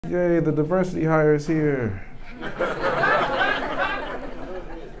Yay, the diversity hire is here. You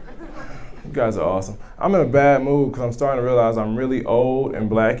guys are awesome. I'm in a bad mood because I'm starting to realize I'm really old in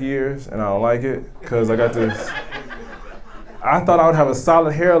black years and I don't like it because I got this. I thought I would have a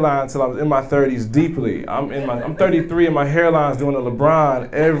solid hairline until I was in my 30s deeply. I'm 33 and my hairline's doing a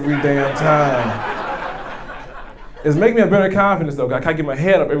LeBron every damn time. It's making me a better confidence though. I can't get my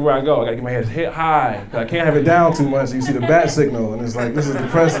head up everywhere I go. I gotta get my head high. I can't have it down too much so you see the bat signal and it's like, this is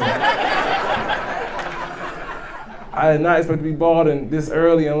depressing. I did not expect to be bald this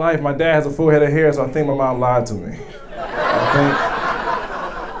early in life. My dad has a full head of hair, so I think my mom lied to me.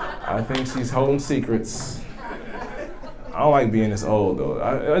 I think she's holding secrets. I don't like being this old though.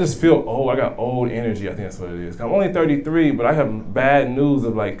 I just feel old. I got old energy, I think that's what it is. I'm only 33, but I have bad news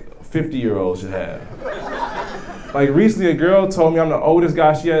of like 50-year-olds should have. Like recently a girl told me I'm the oldest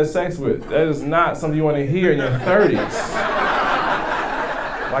guy she had sex with. That is not something you want to hear in your 30s.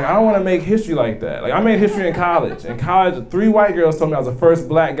 Like I don't want to make history like that. Like I made history in college. In college, 3 white girls told me I was the first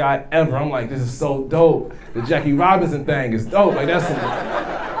black guy ever. I'm like, this is so dope. The Jackie Robinson thing is dope. Like that's some...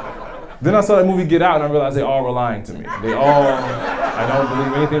 Then I saw that movie Get Out and I realized they all were lying to me. They all, I don't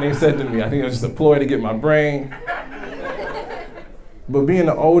believe anything they said to me. I think it was just a ploy to get my brain. But being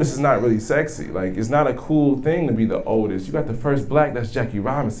the oldest is not really sexy. Like, it's not a cool thing to be the oldest. You got the first black, that's Jackie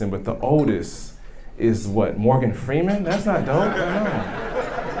Robinson, but the oldest is what, Morgan Freeman? That's not dope,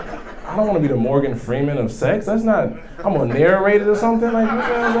 I don't want to be the Morgan Freeman of sex. That's not, I'm gonna narrate it or something, like, what the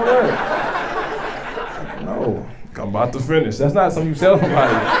hell does that work? No, I'm about to finish. That's not something you tell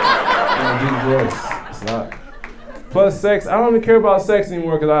somebody in a deep voice, it's not. Plus sex, I don't even care about sex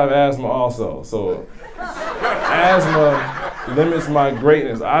anymore because I have asthma also, so asthma limits my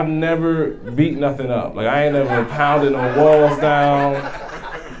greatness. I've never beat nothing up. Like I ain't never pounded no walls down.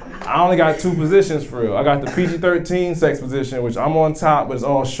 I only got 2 positions for real. I got the PG-13 sex position, which I'm on top, but it's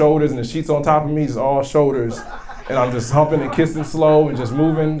all shoulders, and the sheets on top of me is all shoulders. And I'm just humping and kissing slow and just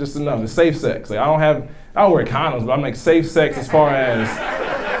moving just enough. It's safe sex. Like I don't wear condoms, but I'm like safe sex as far as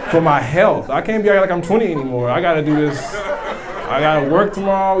for my health. I can't be like I'm 20 anymore. I gotta do this. I gotta work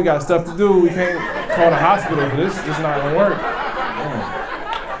tomorrow. We got stuff to do. We can't call the hospital for this. It's just not gonna work.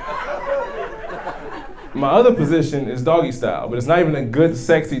 My other position is doggy style, but it's not even a good,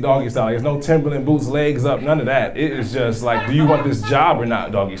 sexy doggy style. There's no Timberland boots, legs up, none of that. It is just like, do you want this job or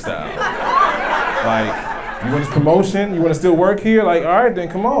not, doggy style? Like, you want this promotion? You want to still work here? Like, all right, then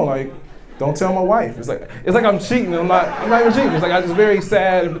come on. Like, don't tell my wife. It's like I'm cheating. I'm not even cheating. It's like I just very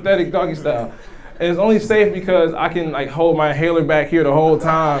sad and pathetic doggy style. And it's only safe because I can like hold my inhaler back here the whole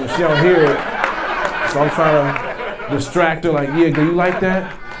time. She don't hear it. So I'm trying to distract her. Like, yeah, do you like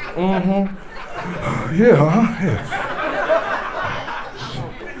that? Mm-hmm. Yeah, huh? Yeah.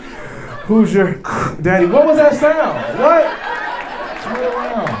 Who's your daddy? What was that sound? What? Turn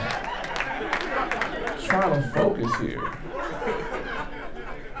around. I'm trying to focus here.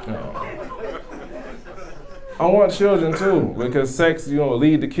 No. I want children too, because sex,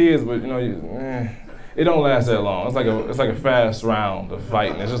 lead the kids, but it don't last that long. It's like a fast round of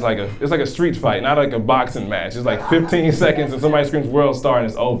fighting. It's like a street fight, not like a boxing match. It's like 15 seconds and somebody screams "World Star" and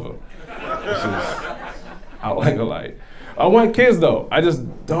it's over. I like a light. I want kids though. I just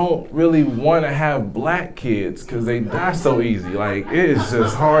don't really want to have black kids because they die so easy. Like it is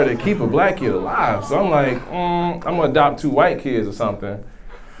just hard to keep a black kid alive. So I'm like, I'm gonna adopt 2 white kids or something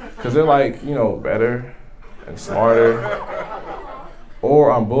because they're like, better and smarter.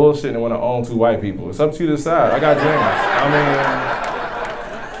 Or I'm bullshitting and want to own 2 white people. It's up to you to decide. I got dreams.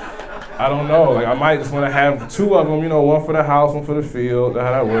 I don't know. Like I might just want to have 2 of them. One for the house, one for the field. That's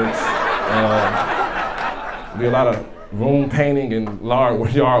how that works. Be a lot of room painting and yard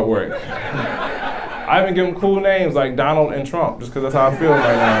work. I even give them cool names like Donald and Trump, just because that's how I feel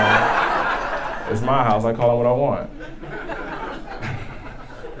right now. It's my house, I call them what I want.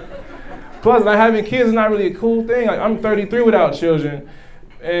 Plus, not having kids is not really a cool thing. Like, I'm 33 without children,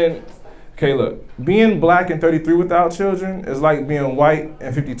 and, okay, look, being black and 33 without children is like being white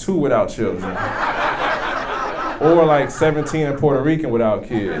and 52 without children. Or like 17 and Puerto Rican without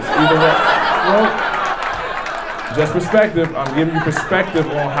kids. Just perspective. I'm giving you perspective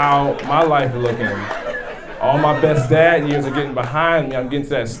on how my life is looking. All my best dad years are getting behind me. I'm getting to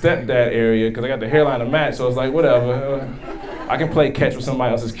that stepdad area because I got the hairline to match, so it's like, whatever. I can play catch with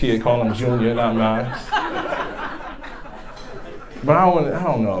somebody else's kid, call him Junior, not mine. But I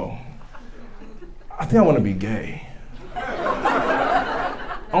don't know. I think I want to be gay.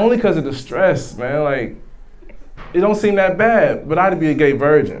 Only because of the stress, man. Like, it don't seem that bad, but I'd be a gay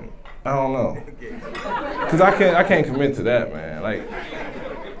virgin. I don't know. Because I can't commit to that, man. Like,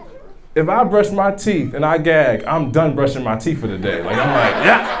 if I brush my teeth and I gag, I'm done brushing my teeth for the day. Like, I'm like,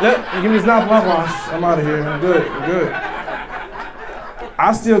 yeah, give me this mouthwash. I'm out of here, I'm good.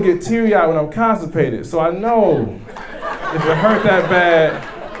 I still get teary-eyed when I'm constipated, so I know if it hurt that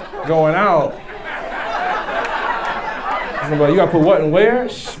bad going out, it's gonna be like, you gotta put what and where?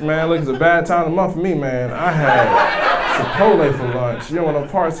 Shh, man, look, it's a bad time of the month for me, man. I had Chipotle for lunch. You don't want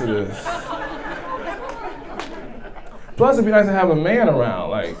no parts of this. Plus, it'd be nice to have a man around.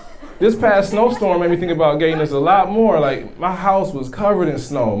 Like, this past snowstorm made me think about gayness a lot more. Like, my house was covered in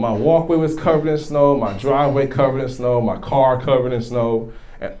snow. My walkway was covered in snow. My driveway covered in snow. My car covered in snow.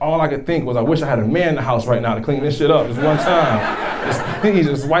 And all I could think was, I wish I had a man in the house right now to clean this shit up just one time. Just please,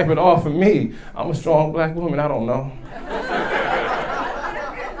 just wipe it off for me. I'm a strong black woman, I don't know.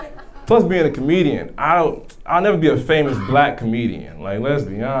 Plus, being a comedian, I'll never be a famous black comedian. Like, let's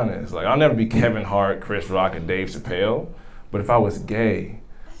be honest. Like, I'll never be Kevin Hart, Chris Rock, and Dave Chappelle. But if I was gay,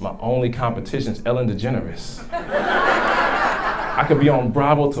 my only competition is Ellen DeGeneres. I could be on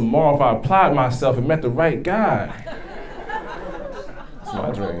Bravo tomorrow if I applied myself and met the right guy. That's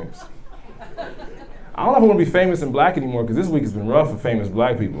my dreams. I don't know if I want to be famous and black anymore, because this week has been rough for famous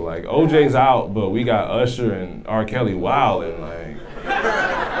black people. Like, OJ's out, but we got Usher and R. Kelly wilding. Like,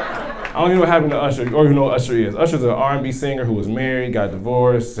 I don't even know what happened to Usher, or even know what Usher is. Usher's an R&B singer who was married, got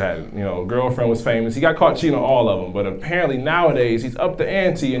divorced, had, girlfriend was famous. He got caught cheating on all of them, but apparently nowadays he's up the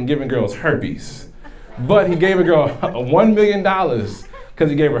ante and giving girls herpes. But he gave a girl $1 million because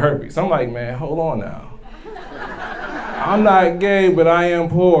he gave her herpes. So I'm like, man, hold on now. I'm not gay, but I am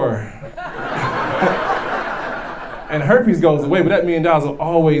poor. And herpes goes away, but that $1 million will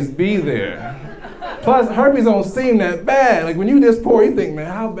always be there. Plus, herpes don't seem that bad. Like, when you this poor, you think, man,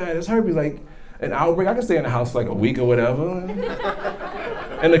 how bad is herpes? Like, an outbreak, I can stay in the house for like a week or whatever.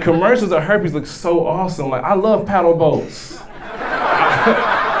 And the commercials of herpes look so awesome. Like, I love paddle boats.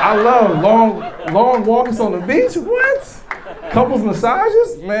 I love long walks on the beach. What? Couples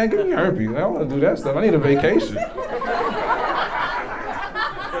massages? Man, give me herpes. I don't want to do that stuff. I need a vacation.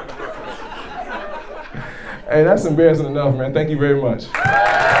 Hey, that's embarrassing enough, man. Thank you very much.